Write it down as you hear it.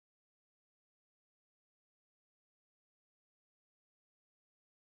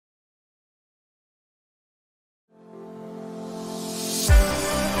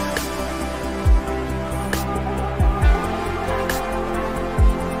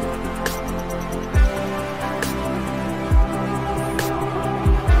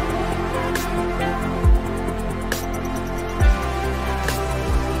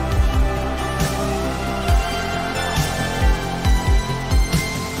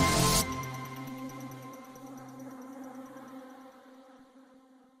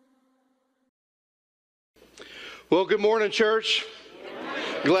Well, good morning, church.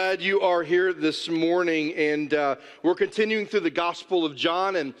 Glad you are here this morning, and we're continuing through the Gospel of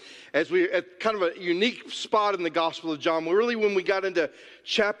John, and as we at kind of a unique spot in the Gospel of John, when we got into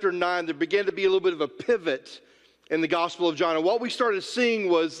chapter 9, there began to be a little bit of a pivot in the Gospel of John, and what we started seeing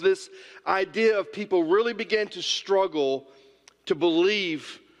was this idea of people really began to struggle to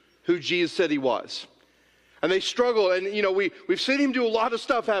believe who Jesus said he was. And they struggle, and we've seen him do a lot of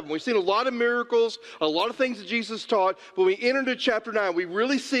stuff, haven't we? We've seen a lot of miracles, a lot of things that Jesus taught. But when we enter into chapter 9, we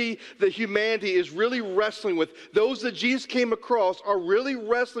really see that humanity is really wrestling with, those that Jesus came across are really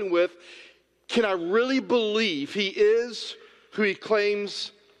wrestling with, can I really believe he is who he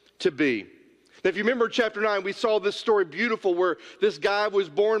claims to be? Now, if you remember chapter 9, we saw this story beautiful where this guy was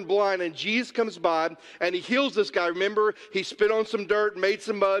born blind and Jesus comes by and he heals this guy. Remember, he spit on some dirt, made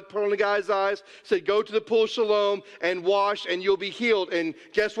some mud, put on the guy's eyes, said, go to the pool of Siloam and wash and you'll be healed. And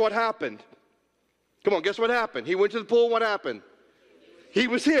guess what happened? Come on, guess what happened? He went to the pool, what happened? He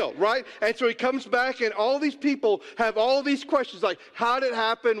was healed, right? And so he comes back and all these people have all these questions like, how did it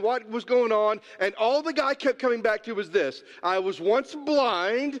happen? What was going on? And all the guy kept coming back to was this: I was once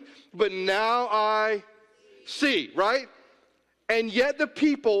blind, but now I see, right? And yet the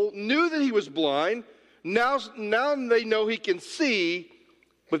people knew that he was blind. Now they know he can see,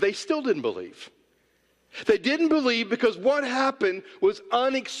 but they still didn't believe. They didn't believe because what happened was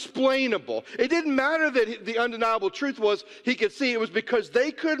unexplainable. It didn't matter that the undeniable truth was he could see. It was because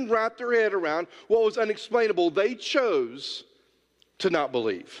they couldn't wrap their head around what was unexplainable. They chose to not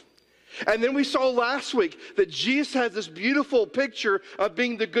believe. And then we saw last week that Jesus has this beautiful picture of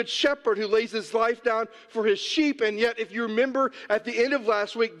being the good shepherd who lays his life down for his sheep. And yet, if you remember at the end of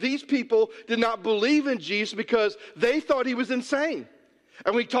last week, these people did not believe in Jesus because they thought he was insane.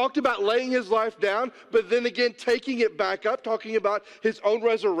 And we talked about laying his life down, but then again taking it back up, talking about his own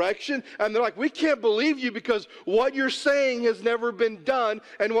resurrection. And they're like, we can't believe you because what you're saying has never been done,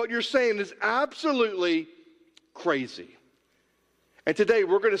 and what you're saying is absolutely crazy. And today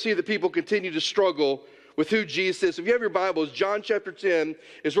we're going to see that people continue to struggle with who Jesus is. If you have your Bibles, John chapter 10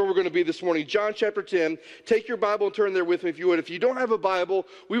 is where we're going to be this morning. John chapter 10. Take your Bible and turn there with me if you would. If you don't have a Bible,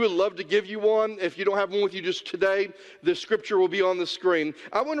 we would love to give you one. If you don't have one with you just today, the scripture will be on the screen.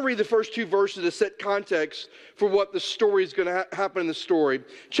 I want to read the first two verses to set context for what the story is going to happen in the story.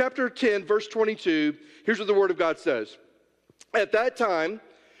 Chapter 10, verse 22, here's what the Word of God says. At that time,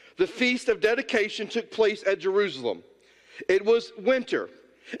 the feast of dedication took place at Jerusalem. It was winter.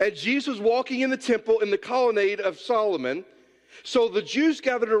 And Jesus was walking in the temple in the colonnade of Solomon. So the Jews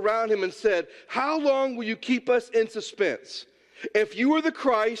gathered around him and said, how long will you keep us in suspense? If you are the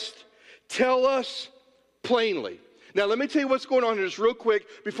Christ, tell us plainly. Now, let me tell you what's going on here just real quick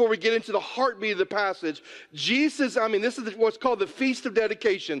before we get into the heartbeat of the passage. Jesus, this is what's called the Feast of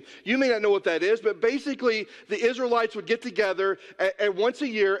Dedication. You may not know what that is, but basically the Israelites would get together once a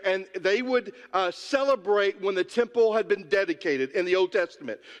year and they would celebrate when the temple had been dedicated in the Old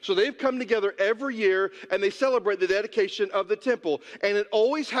Testament. So they've come together every year and they celebrate the dedication of the temple. And it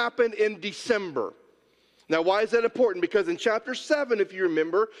always happened in December. Now, why is that important? Because in chapter 7, if you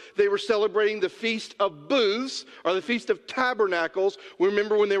remember, they were celebrating the Feast of Booths, or the Feast of Tabernacles. We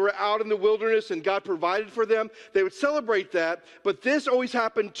remember when they were out in the wilderness and God provided for them. They would celebrate that, but this always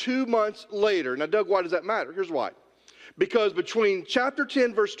happened 2 months later. Now, Doug, why does that matter? Here's why. Because between chapter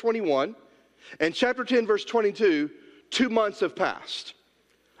 10, verse 21, and chapter 10, verse 22, 2 months have passed.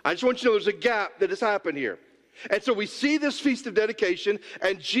 I just want you to know there's a gap that has happened here. And so we see this Feast of Dedication,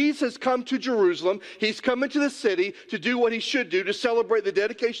 and Jesus has come to Jerusalem. He's come into the city to do what he should do, to celebrate the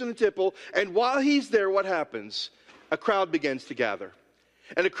dedication of the temple. And while he's there, what happens? A crowd begins to gather.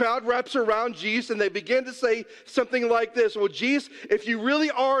 And a crowd wraps around Jesus, and they begin to say something like this: well, Jesus, if you really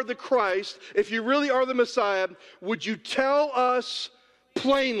are the Christ, if you really are the Messiah, would you tell us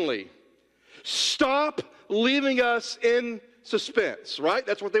plainly? Stop leaving us in suspense, right?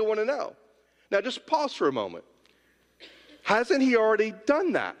 That's what they want to know. Now, just pause for a moment. Hasn't he already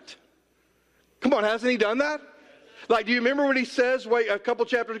done that? Come on, hasn't he done that? Like, do you remember when he says, a couple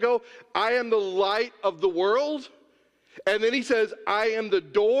chapters ago, I am the light of the world? And then he says, I am the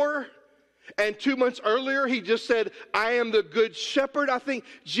door. And 2 months earlier, he just said, I am the good shepherd. I think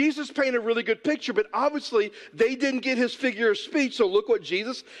Jesus painted a really good picture, but obviously they didn't get his figure of speech. So look what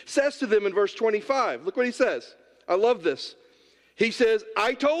Jesus says to them in verse 25. Look what he says. I love this. He says,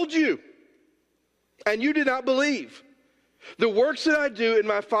 I told you, and you did not believe. The works that I do in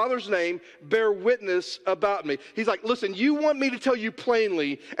my Father's name bear witness about me. He's like, listen, you want me to tell you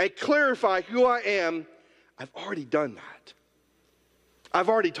plainly and clarify who I am. I've already done that. I've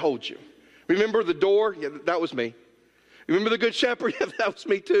already told you. Remember the door? Yeah, that was me. Remember the good shepherd? Yeah, that was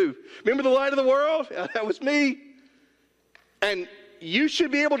me too. Remember the light of the world? Yeah, that was me. And you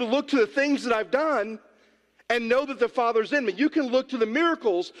should be able to look to the things that I've done and know that the Father's in me. You can look to the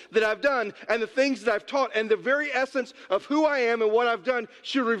miracles that I've done and the things that I've taught, and the very essence of who I am and what I've done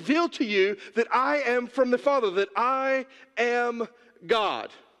should reveal to you that I am from the Father, that I am God.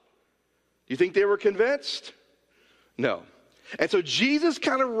 Do you think they were convinced? No. And so Jesus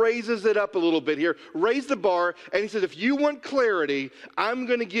kind of raises it up a little bit here, raise the bar, and he says, if you want clarity, I'm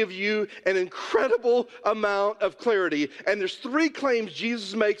going to give you an incredible amount of clarity. And there's three claims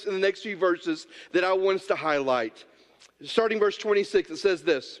Jesus makes in the next few verses that I want us to highlight. Starting verse 26, it says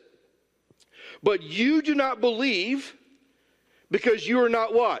this, but you do not believe because you are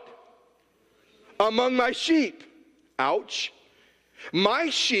not what? Among my sheep. Ouch. My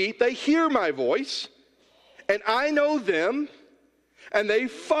sheep, they hear my voice, and I know them, and they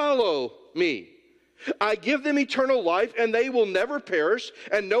follow me. I give them eternal life, and they will never perish,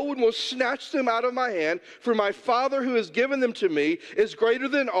 and no one will snatch them out of my hand. For my Father who has given them to me is greater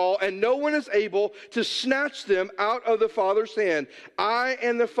than all, and no one is able to snatch them out of the Father's hand. I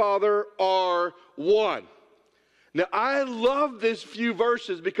and the Father are one. Now, I love these few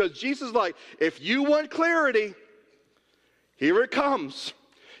verses because Jesus is like, if you want clarity, here it comes.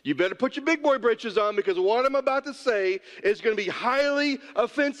 You better put your big boy britches on because what I'm about to say is going to be highly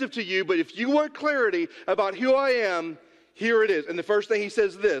offensive to you. But if you want clarity about who I am, here it is. And the first thing he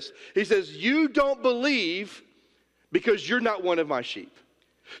says this. He says, you don't believe because you're not one of my sheep.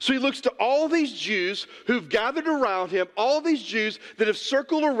 So he looks to all these Jews who've gathered around him, all these Jews that have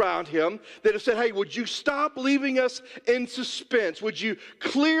circled around him, that have said, hey, would you stop leaving us in suspense? Would you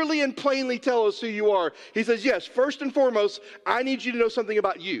clearly and plainly tell us who you are? He says, yes, first and foremost, I need you to know something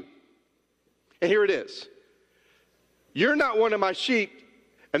about you. And here it is. You're not one of my sheep,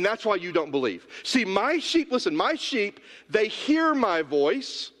 and that's why you don't believe. See, my sheep, listen, my sheep, they hear my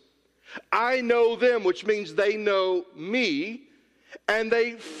voice. I know them, which means they know me. And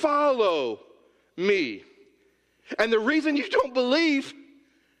they follow me. And the reason you don't believe,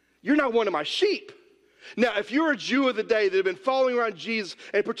 you're not one of my sheep. Now, if you're a Jew of the day that have been following around Jesus,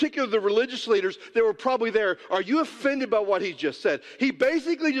 and particularly the religious leaders that were probably there, are you offended by what he just said? He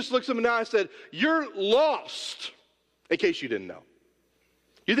basically just looks at them in the eye and said, you're lost, in case you didn't know.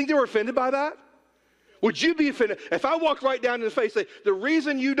 You think they were offended by that? Would you be offended if I walked right down in the face and say, the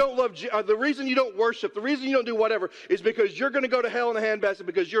reason you don't love, the reason you don't worship, the reason you don't do whatever is because you're going to go to hell in a handbasket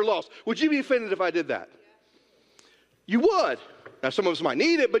because you're lost? Would you be offended if I did that? You would. Now, some of us might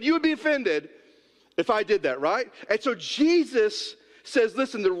need it, but you would be offended if I did that, right? And so Jesus says,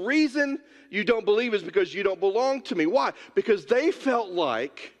 listen, the reason you don't believe is because you don't belong to me. Why? Because they felt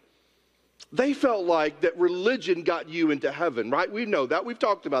like that religion got you into heaven, right? We know that. We've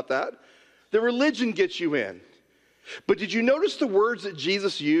talked about that. The religion gets you in. But did you notice the words that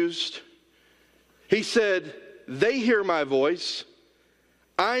Jesus used? He said, they hear my voice.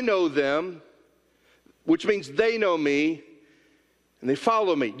 I know them, which means they know me, and they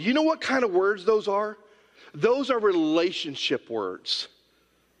follow me. Do you know what kind of words those are? Those are relationship words.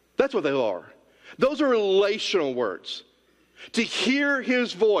 That's what they are. Those are relational words. To hear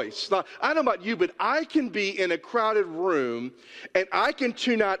his voice. Now, I don't know about you, but I can be in a crowded room and I can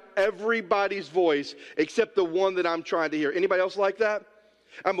tune out everybody's voice except the one that I'm trying to hear. Anybody else like that?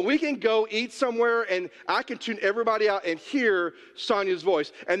 I mean, we can go eat somewhere and I can tune everybody out and hear Sonia's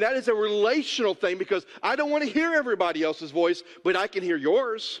voice. And that is a relational thing because I don't want to hear everybody else's voice, but I can hear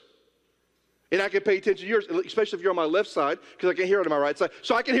yours. And I can pay attention to yours, especially if you're on my left side, because I can hear it on my right side.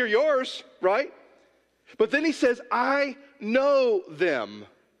 So I can hear yours, right? But then he says, I know them.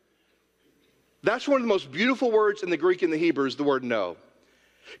 That's one of the most beautiful words in the Greek and the Hebrew is the word know.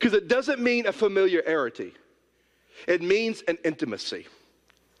 Because it doesn't mean a familiarity. It means an intimacy.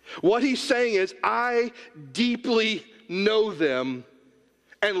 What he's saying is, I deeply know them,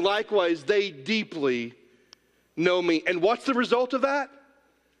 and likewise they deeply know me. And what's the result of that?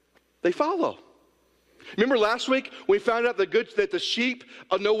 They follow. Remember last week we found out that the sheep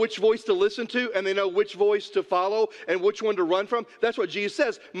know which voice to listen to and they know which voice to follow and which one to run from? That's what Jesus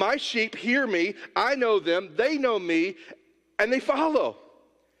says. My sheep hear me, I know them, they know me, and they follow.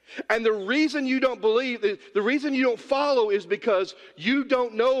 And the reason you don't believe, the reason you don't follow is because you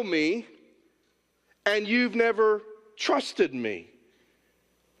don't know me and you've never trusted me.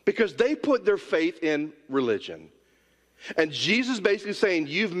 Because they put their faith in religion. And Jesus basically saying,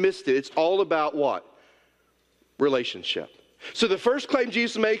 you've missed it. It's all about what? Relationship. So the first claim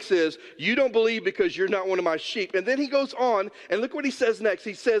Jesus makes is, you don't believe because you're not one of my sheep. And then he goes on, and look what he says next.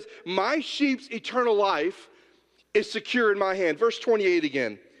 He says, my sheep's eternal life is secure in my hand. Verse 28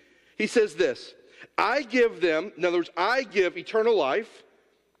 again. He says this, I give them, in other words, I give eternal life,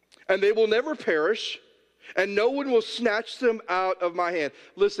 and they will never perish, and no one will snatch them out of my hand.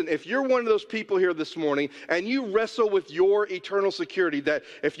 Listen, if you're one of those people here this morning and you wrestle with your eternal security, that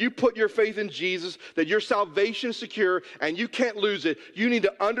if you put your faith in Jesus, that your salvation is secure and you can't lose it, you need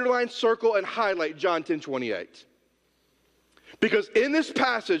to underline, circle, and highlight John 10:28. Because in this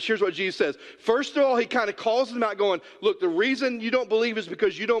passage, here's what Jesus says. First of all, he kind of calls them out going, look, the reason you don't believe is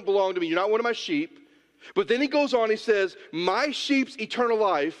because you don't belong to me. You're not one of my sheep. But then he goes on, he says, my sheep's eternal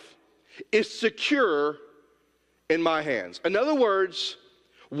life is secure in my hands. In other words,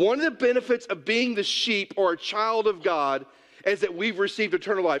 one of the benefits of being the sheep or a child of God is that we've received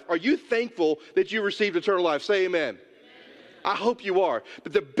eternal life. Are you thankful that you received eternal life? Say amen. I hope you are.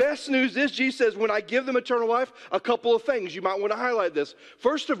 But the best news is, Jesus says, when I give them eternal life, a couple of things. You might want to highlight this.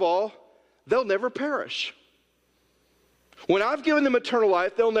 First of all, they'll never perish. When I've given them eternal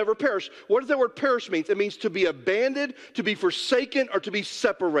life, they'll never perish. What does that word perish mean? It means to be abandoned, to be forsaken, or to be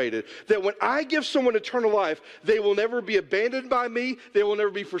separated. That when I give someone eternal life, they will never be abandoned by me, they will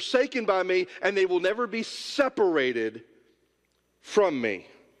never be forsaken by me, and they will never be separated from me.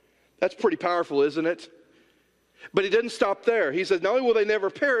 That's pretty powerful, isn't it? But he doesn't stop there. He says, not only will they never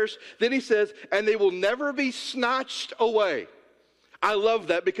perish, then he says, and they will never be snatched away. I love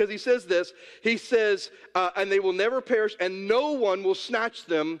that because he says this. He says, and they will never perish, and no one will snatch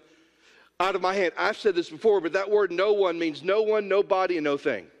them out of my hand. I've said this before, but that word no one means no one, nobody, and no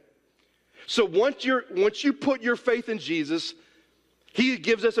thing. So once you put your faith in Jesus, he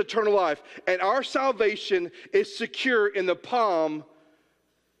gives us eternal life. And our salvation is secure in the palm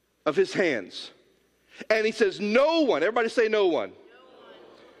of his hands. And he says, no one, everybody say no one. No one.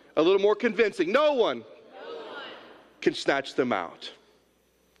 A little more convincing. No one can snatch them out.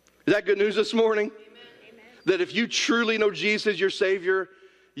 Is that good news this morning? Amen. That if you truly know Jesus as your Savior,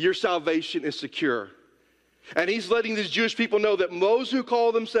 your salvation is secure. And he's letting these Jewish people know that those who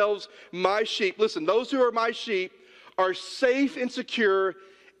call themselves my sheep, listen, those who are my sheep are safe and secure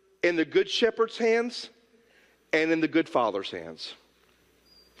in the good shepherd's hands and in the good father's hands.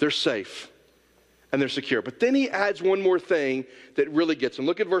 They're safe. And they're secure. But then he adds one more thing that really gets them.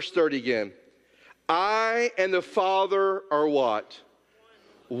 Look at verse 30 again. I and the Father are what?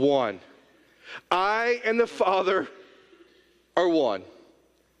 One. I and the Father are one.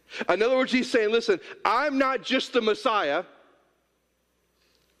 In other words, he's saying, listen, I'm not just the Messiah.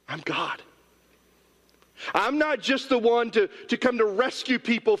 I'm God. I'm not just the one to come to rescue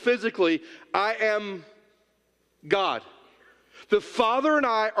people physically. I am God. The Father and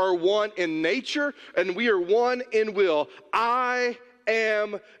I are one in nature, and we are one in will. I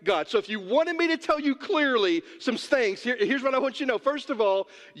am God. So if you wanted me to tell you clearly some things, here's what I want you to know. First of all,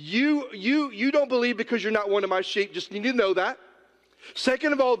 you don't believe because you're not one of my sheep. Just need to know that.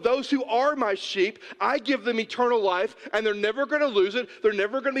 Second of all, those who are my sheep, I give them eternal life, and they're never going to lose it. They're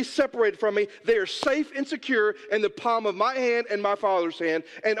never going to be separated from me. They are safe and secure in the palm of my hand and my Father's hand.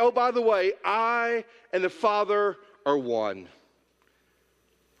 And oh, by the way, I and the Father are one.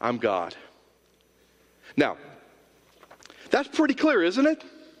 I'm God. Now, that's pretty clear, isn't it?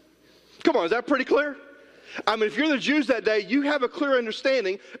 Come on, is that pretty clear? I mean, if you're the Jews that day, you have a clear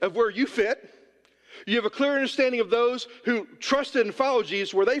understanding of where you fit. You have a clear understanding of those who trusted and followed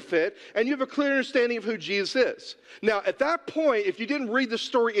Jesus, where they fit. And you have a clear understanding of who Jesus is. Now, at that point, if you didn't read the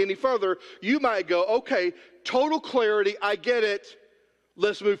story any further, you might go, okay, total clarity, I get it.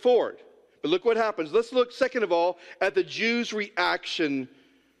 Let's move forward. But look what happens. Let's look, second of all, at the Jews' reaction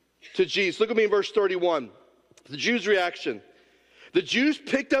to Jesus. Look at me in verse 31. The Jews' reaction. The Jews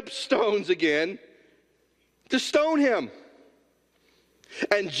picked up stones again to stone him.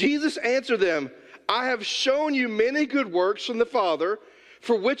 And Jesus answered them, I have shown you many good works from the Father.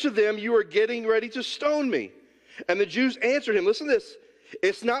 For which of them you are getting ready to stone me? And the Jews answered him, listen to this.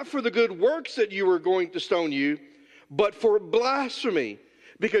 It's not for the good works that you are going to stone you, but for blasphemy.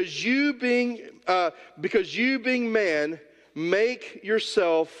 Because you being man, make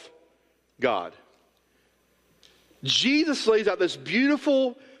yourself God. Jesus lays out this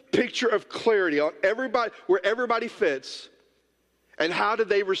beautiful picture of clarity on everybody, where everybody fits. And how did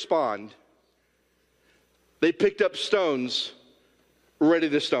they respond? They picked up stones, ready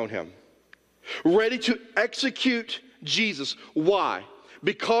to stone him. Ready to execute Jesus. Why?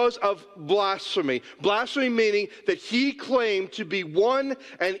 Because of blasphemy. Blasphemy meaning that he claimed to be one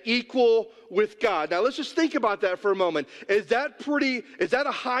and equal with God. Now let's just think about that for a moment. Is that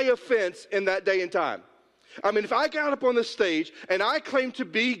a high offense in that day and time? I mean, if I got up on the stage and I claimed to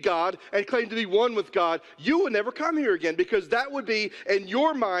be God and claimed to be one with God, you would never come here again, because that would be, in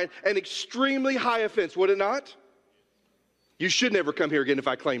your mind, an extremely high offense, would it not? You should never come here again if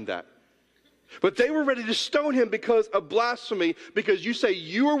I claimed that. But they were ready to stone him because of blasphemy, because you say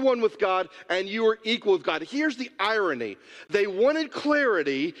you are one with God and you are equal with God. Here's the irony. They wanted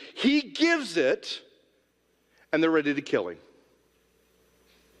clarity, he gives it, and they're ready to kill him.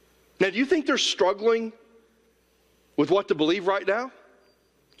 Now, do you think they're struggling with what to believe right now?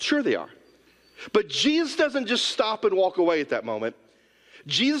 Sure they are. But Jesus doesn't just stop and walk away at that moment.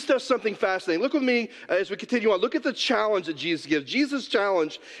 Jesus does something fascinating. Look with me as we continue on. Look at the challenge that Jesus gives. Jesus'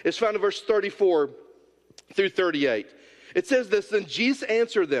 challenge is found in verse 34 through 38. It says this, then Jesus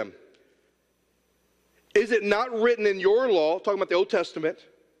answered them, is it not written in your law, talking about the Old Testament,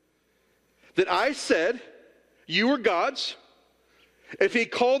 that I said you are gods? If he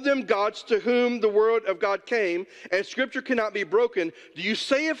called them gods to whom the word of God came, and scripture cannot be broken, do you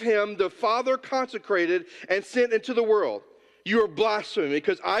say of him the Father consecrated and sent into the world? You are blaspheming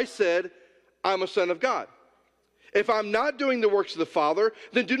because I said I'm a son of God. If I'm not doing the works of the Father,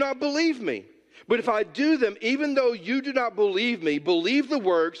 then do not believe me. But if I do them, even though you do not believe me, believe the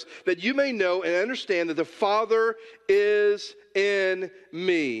works, that you may know and understand that the Father is in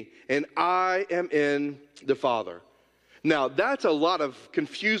me, and I am in the Father. Now, that's a lot of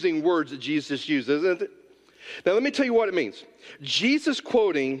confusing words that Jesus used, isn't it? Now, let me tell you what it means. Jesus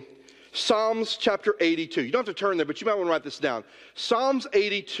quoting Psalms chapter 82. You don't have to turn there, but you might want to write this down. Psalms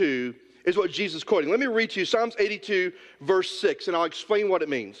 82 is what Jesus is quoting. Let me read to you Psalms 82, verse 6, and I'll explain what it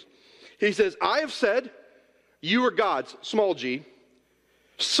means. He says, I have said, you are gods, small g,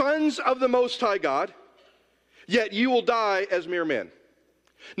 sons of the Most High God, yet you will die as mere men.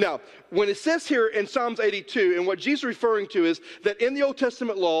 Now, when it says here in Psalms 82, and what Jesus is referring to is that in the Old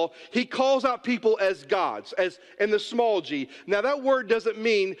Testament law, he calls out people as gods, as in the small g. Now, that word doesn't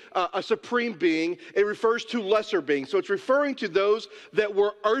mean a supreme being. It refers to lesser beings. So it's referring to those that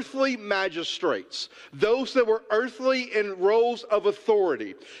were earthly magistrates, those that were earthly in roles of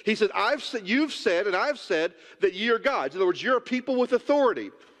authority. He said, you've said, and I've said that ye are gods. In other words, you're a people with authority.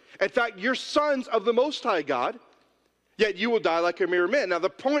 In fact, you're sons of the Most High God. Yet you will die like a mere man. Now, the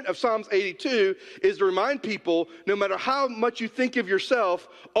point of Psalms 82 is to remind people, no matter how much you think of yourself,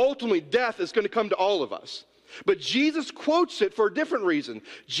 ultimately death is going to come to all of us. But Jesus quotes it for a different reason.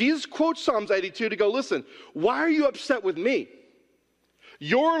 Jesus quotes Psalms 82 to go, listen, why are you upset with me?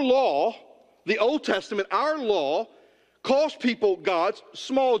 Your law, the Old Testament, our law, calls people gods,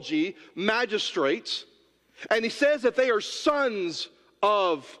 small g, magistrates. And he says that they are sons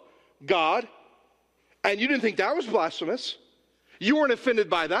of God. And you didn't think that was blasphemous. You weren't offended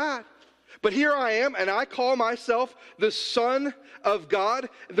by that. But here I am, and I call myself the Son of God,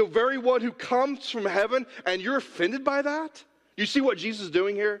 the very one who comes from heaven, and you're offended by that? You see what Jesus is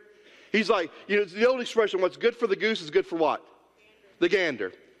doing here? He's like, it's the old expression, what's good for the goose is good for what? The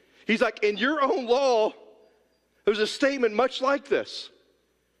gander. He's like, in your own law, there's a statement much like this,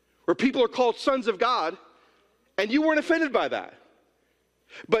 where people are called sons of God, and you weren't offended by that.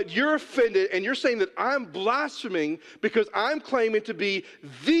 But you're offended, and you're saying that I'm blaspheming because I'm claiming to be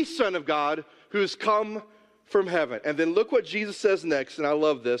the Son of God who has come from heaven. And then look what Jesus says next, and I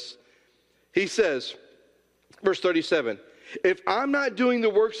love this. He says, verse 37, if I'm not doing the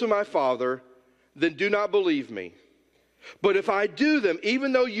works of my Father, then do not believe me. But if I do them,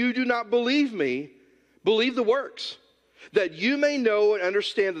 even though you do not believe me, believe the works, that you may know and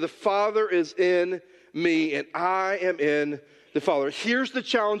understand that the Father is in me, and I am in the Father. Here's the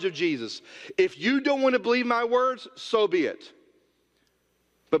challenge of Jesus. If you don't want to believe my words, so be it.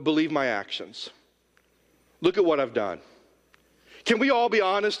 But believe my actions. Look at what I've done. Can we all be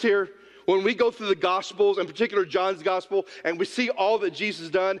honest here? When we go through the Gospels, in particular John's Gospel, and we see all that Jesus has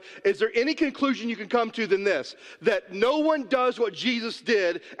done, is there any conclusion you can come to than this? That no one does what Jesus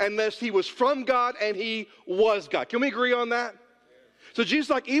did unless he was from God and he was God. Can we agree on that? So Jesus is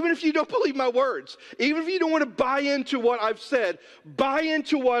like, even if you don't believe my words, even if you don't want to buy into what I've said, buy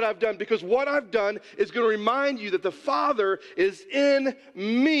into what I've done, because what I've done is going to remind you that the Father is in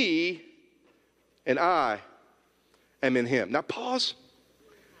me and I am in him. Now pause.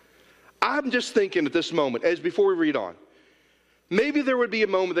 I'm just thinking at this moment, as before we read on, maybe there would be a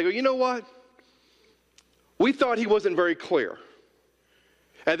moment they go, you know what? We thought he wasn't very clear.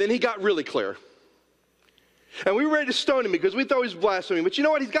 And then he got really clear. And we were ready to stone him because we thought he was blaspheming. But you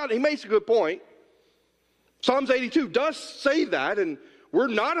know what? He makes a good point. Psalms 82 does say that, and we're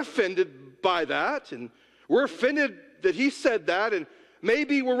not offended by that. And we're offended that he said that, and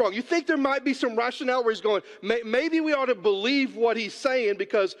maybe we're wrong. You think there might be some rationale where he's going, maybe we ought to believe what he's saying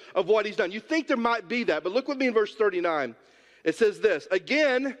because of what he's done. You think there might be that. But look with me in verse 39. It says this,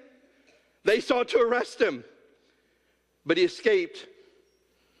 again, they sought to arrest him, but he escaped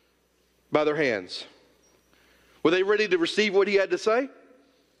by their hands. Were they ready to receive what he had to say?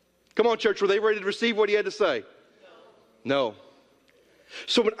 Come on, church, were they ready to receive what he had to say? No.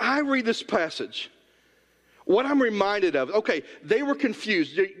 So when I read this passage, what I'm reminded of, okay, they were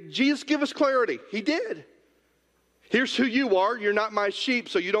confused. Jesus, give us clarity. He did. Here's who you are. You're not my sheep,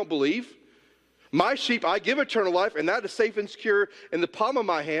 so you don't believe. My sheep, I give eternal life, and that is safe and secure in the palm of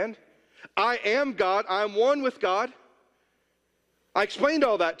my hand. I am God. I am one with God. I explained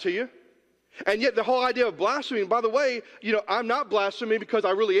all that to you. And yet the whole idea of blasphemy, and by the way, I'm not blaspheming because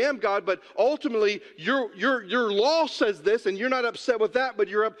I really am God, but ultimately your law says this, and you're not upset with that, but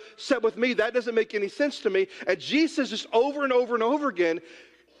you're upset with me. That doesn't make any sense to me. And Jesus just over and over and over again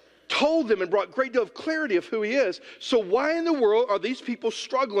told them and brought a great deal of clarity of who he is. So why in the world are these people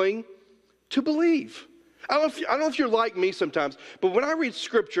struggling to believe? I don't know if you're like me sometimes, but when I read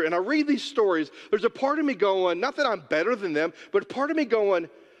scripture and I read these stories, there's a part of me going, not that I'm better than them, but a part of me going,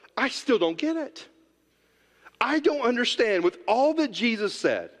 I still don't get it. I don't understand with all that Jesus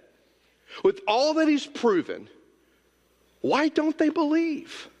said, with all that he's proven, why don't they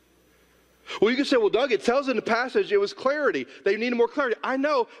believe? Well, you can say, well, Doug, it tells in the passage it was clarity. They needed more clarity. I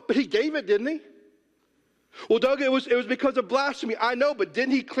know, but he gave it, didn't he? Well, Doug, it was because of blasphemy. I know, but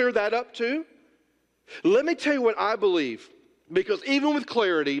didn't he clear that up too? Let me tell you what I believe. Because even with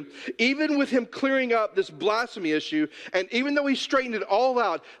clarity, even with him clearing up this blasphemy issue, and even though he straightened it all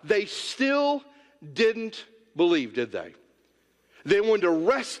out, they still didn't believe, did they? They wanted to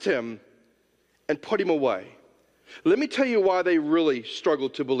arrest him and put him away. Let me tell you why they really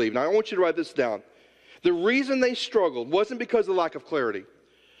struggled to believe. Now, I want you to write this down. The reason they struggled wasn't because of lack of clarity.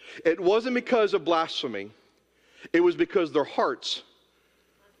 It wasn't because of blasphemy. It was because their hearts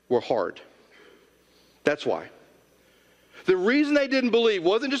were hard. That's why. The reason they didn't believe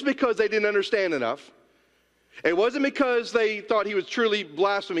wasn't just because they didn't understand enough. It wasn't because they thought he was truly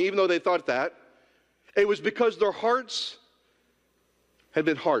blaspheming, even though they thought that. It was because their hearts had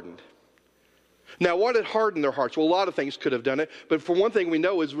been hardened. Now, what had hardened their hearts? Well, a lot of things could have done it, but for one thing we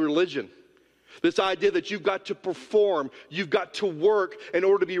know is religion. This idea that you've got to perform, you've got to work in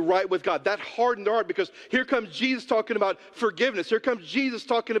order to be right with God. That hardened their heart because here comes Jesus talking about forgiveness. Here comes Jesus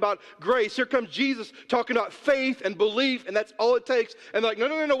talking about grace. Here comes Jesus talking about faith and belief, and that's all it takes. And they're like,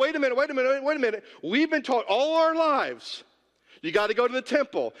 no, wait a minute. We've been taught all our lives, you got to go to the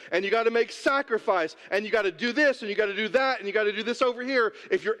temple, and you got to make sacrifice, and you got to do this, and you got to do that, and you got to do this over here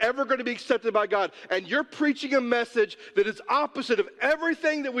if you're ever going to be accepted by God. And you're preaching a message that is opposite of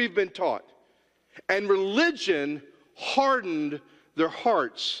everything that we've been taught. And religion hardened their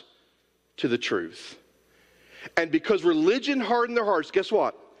hearts to the truth. And because religion hardened their hearts, guess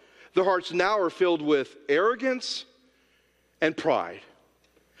what? Their hearts now are filled with arrogance and pride.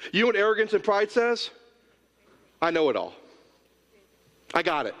 You know what arrogance and pride says? I know it all. I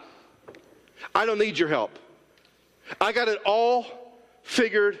got it. I don't need your help. I got it all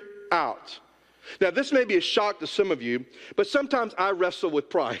figured out. Now, this may be a shock to some of you, but sometimes I wrestle with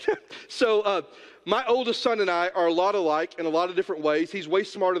pride. So my oldest son and I are a lot alike in a lot of different ways. He's way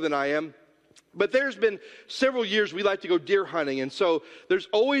smarter than I am. But there's been several years we like to go deer hunting. And so there's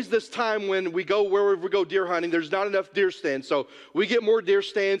always this time when we go wherever we go deer hunting, there's not enough deer stands. So we get more deer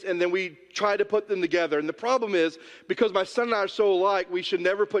stands and then we try to put them together. And the problem is, because my son and I are so alike, we should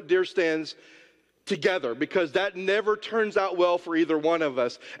never put deer stands together because that never turns out well for either one of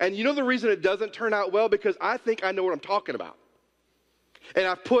us. And you know the reason it doesn't turn out well? Because I think I know what I'm talking about. And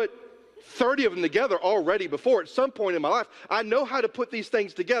I've put 30 of them together already before at some point in my life. I know how to put these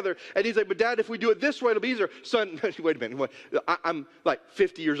things together. And he's like, but Dad, if we do it this way, it'll be easier. Son, wait a minute. I'm like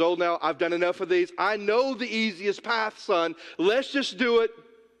 50 years old now. I've done enough of these. I know the easiest path, son. Let's just do it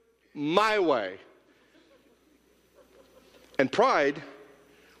my way. And pride,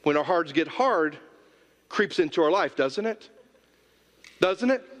 when our hearts get hard, creeps into our life, doesn't it? Doesn't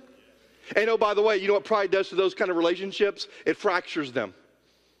it? And oh, by the way, you know what pride does to those kind of relationships? It fractures them.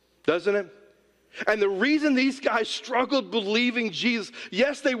 Doesn't it? And the reason these guys struggled believing Jesus,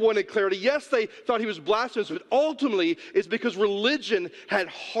 yes, they wanted clarity. Yes, they thought he was blasphemous, but ultimately it's because religion had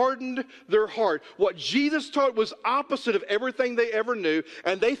hardened their heart. What Jesus taught was opposite of everything they ever knew,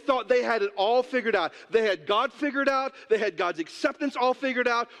 and they thought they had it all figured out. They had God figured out. They had God's acceptance all figured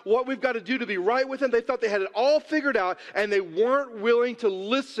out. What we've got to do to be right with him. They thought they had it all figured out, and they weren't willing to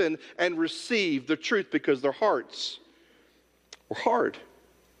listen and receive the truth because their hearts were hard.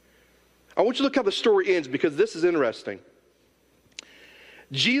 I want you to look how the story ends because this is interesting.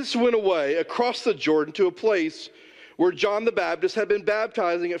 Jesus went away across the Jordan to a place where John the Baptist had been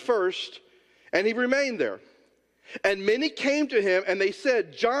baptizing at first, and he remained there. And many came to him, and they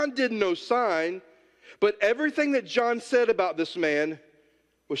said, John did no sign, but everything that John said about this man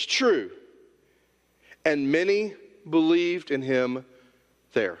was true. And many believed in him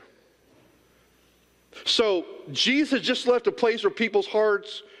there. So Jesus just left a place where people's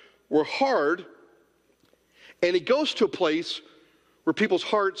hearts were hard, and he goes to a place where people's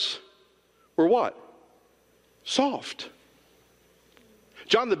hearts were what? Soft.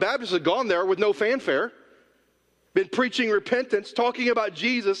 John the Baptist had gone there with no fanfare, been preaching repentance, talking about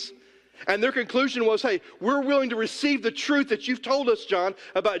Jesus, and their conclusion was, hey, we're willing to receive the truth that you've told us, John,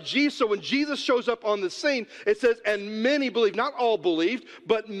 about Jesus. So when Jesus shows up on the scene, it says, and many believed, not all believed,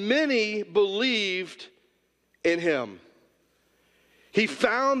 but many believed in him. He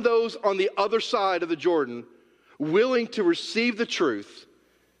found those on the other side of the Jordan willing to receive the truth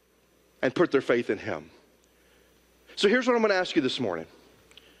and put their faith in him. So here's what I'm going to ask you this morning.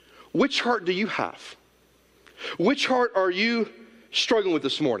 Which heart do you have? Which heart are you struggling with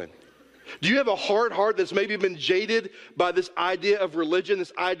this morning? Do you have a hard heart that's maybe been jaded by this idea of religion,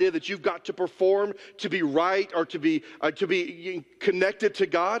 this idea that you've got to perform to be right or to be connected to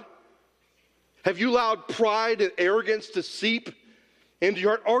God? Have you allowed pride and arrogance to seep into your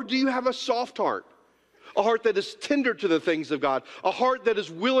heart? Or do you have a soft heart? A heart that is tender to the things of God. A heart that is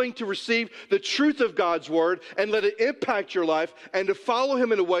willing to receive the truth of God's word and let it impact your life and to follow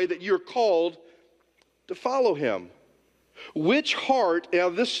him in a way that you're called to follow him. Which heart out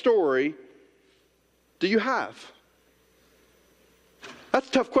of this story do you have? That's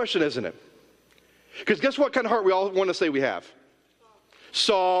a tough question, isn't it? Because guess what kind of heart we all want to say we have?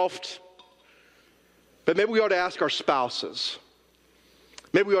 Soft. But maybe we ought to ask our spouses.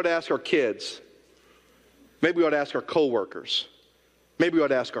 Maybe we ought to ask our kids. Maybe we ought to ask our coworkers. Maybe we ought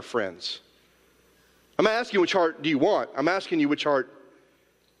to ask our friends. I'm not asking you which heart do you want. I'm asking you which heart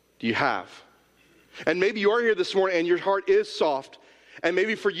do you have. And maybe you are here this morning and your heart is soft. And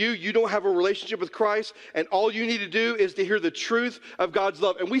maybe for you, you don't have a relationship with Christ, and all you need to do is to hear the truth of God's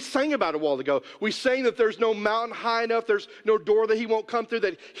love. And we sang about it a while ago. We sang that there's no mountain high enough, there's no door that he won't come through,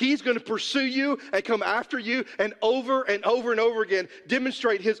 that he's going to pursue you and come after you and over and over and over again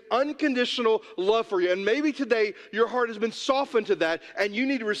demonstrate his unconditional love for you. And maybe today your heart has been softened to that, and you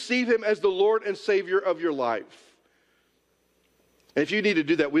need to receive him as the Lord and Savior of your life. And if you need to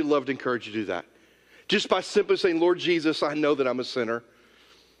do that, we'd love to encourage you to do that. Just by simply saying, Lord Jesus, I know that I'm a sinner.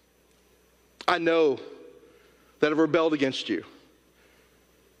 I know that I've rebelled against you.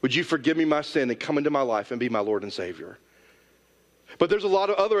 Would you forgive me my sin and come into my life and be my Lord and Savior? But there's a lot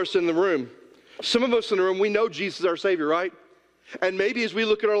of others in the room. Some of us in the room, we know Jesus is our Savior, right? And maybe as we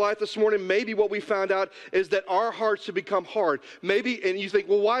look at our life this morning, maybe what we found out is that our hearts have become hard. Maybe, and you think,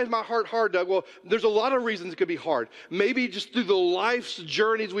 well, why is my heart hard, Doug? Well, there's a lot of reasons it could be hard. Maybe just through the life's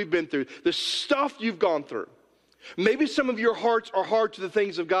journeys we've been through, the stuff you've gone through. Maybe some of your hearts are hard to the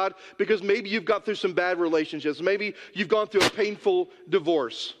things of God because maybe you've got through some bad relationships. Maybe you've gone through a painful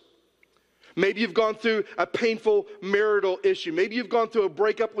divorce. Maybe you've gone through a painful marital issue. Maybe you've gone through a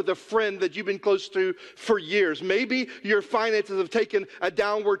breakup with a friend that you've been close to for years. Maybe your finances have taken a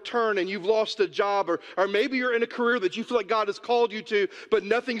downward turn and you've lost a job. Or maybe you're in a career that you feel like God has called you to, but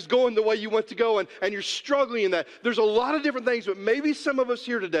nothing's going the way you want to go, and you're struggling in that. There's a lot of different things, but maybe some of us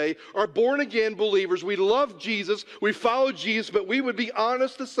here today are born-again believers. We love Jesus. We follow Jesus, but we would be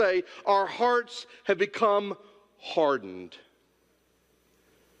honest to say our hearts have become hardened.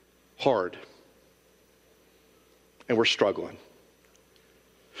 Hard. And we're struggling.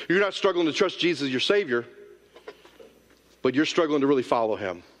 You're not struggling to trust Jesus as your Savior, but you're struggling to really follow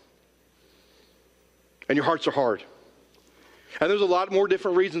him. And your hearts are hard. And there's a lot more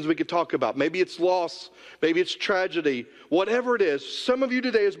different reasons we could talk about. Maybe it's loss, maybe it's tragedy, whatever it is. Some of you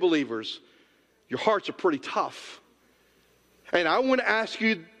today as believers, your hearts are pretty tough. And I want to ask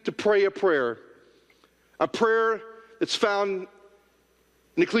you to pray a prayer that's found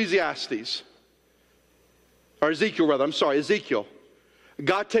in Ecclesiastes, or Ezekiel rather, Ezekiel.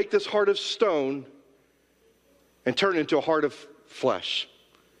 God, take this heart of stone and turn it into a heart of flesh.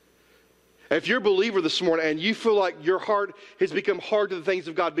 If you're a believer this morning and you feel like your heart has become hard to the things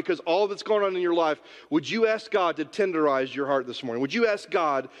of God because all that's going on in your life, would you ask God to tenderize your heart this morning? Would you ask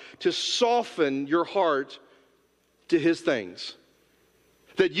God to soften your heart to his things?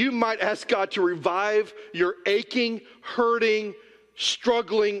 That you might ask God to revive your aching, hurting,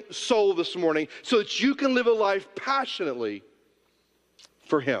 struggling soul this morning so that you can live a life passionately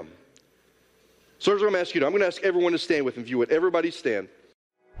for him. So here's what I'm going to ask you to do. I'm going to ask everyone to stand with me, if you would. Everybody stand.